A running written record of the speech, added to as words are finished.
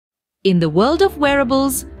In the world of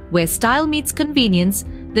wearables, where style meets convenience,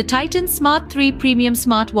 the Titan Smart 3 Premium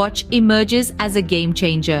Smartwatch emerges as a game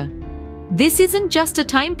changer. This isn't just a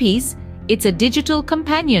timepiece, it's a digital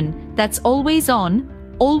companion that's always on,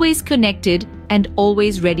 always connected, and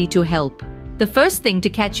always ready to help. The first thing to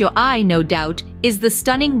catch your eye, no doubt, is the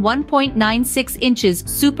stunning 1.96 inches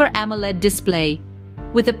Super AMOLED display.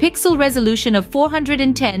 With a pixel resolution of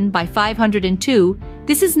 410 by 502,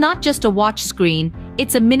 this is not just a watch screen,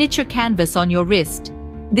 it's a miniature canvas on your wrist.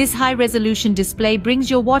 This high-resolution display brings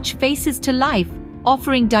your watch faces to life,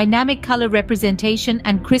 offering dynamic color representation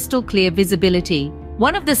and crystal-clear visibility.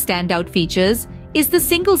 One of the standout features is the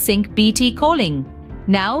SingleSync BT calling.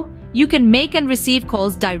 Now, you can make and receive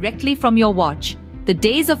calls directly from your watch. The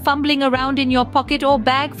days of fumbling around in your pocket or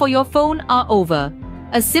bag for your phone are over.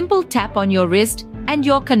 A simple tap on your wrist and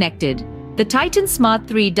you're connected. The Titan Smart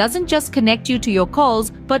 3 doesn't just connect you to your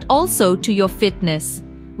calls, but also to your fitness.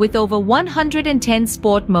 With over 110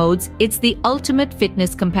 sport modes, it's the ultimate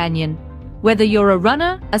fitness companion. Whether you're a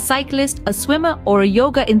runner, a cyclist, a swimmer, or a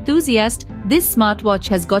yoga enthusiast, this smartwatch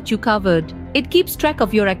has got you covered. It keeps track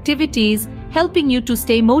of your activities, helping you to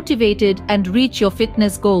stay motivated and reach your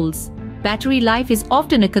fitness goals. Battery life is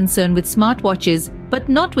often a concern with smartwatches, but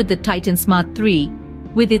not with the Titan Smart 3.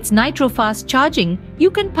 With its NitroFast Charging,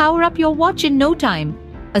 you can power up your watch in no time.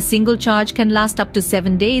 A single charge can last up to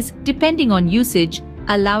 7 days, depending on usage,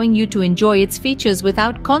 allowing you to enjoy its features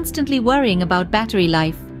without constantly worrying about battery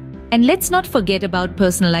life. And let's not forget about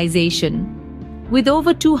personalization. With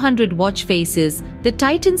over 200 watch faces, the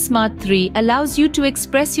Titan Smart 3 allows you to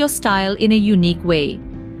express your style in a unique way.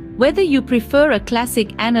 Whether you prefer a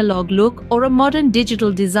classic analog look or a modern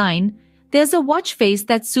digital design, there's a watch face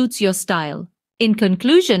that suits your style. In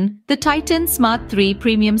conclusion, the Titan Smart 3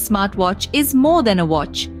 Premium Smartwatch is more than a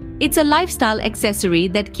watch. It's a lifestyle accessory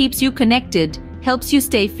that keeps you connected, helps you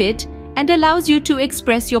stay fit, and allows you to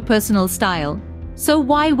express your personal style. So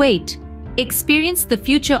why wait? Experience the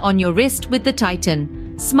future on your wrist with the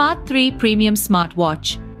Titan Smart 3 Premium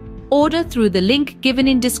Smartwatch. Order through the link given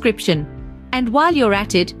in description. And while you're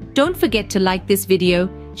at it, don't forget to like this video,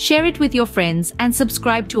 share it with your friends, and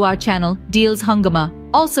subscribe to our channel, Deals Hungama.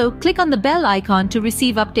 Also, click on the bell icon to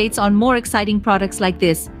receive updates on more exciting products like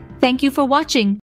this. Thank you for watching.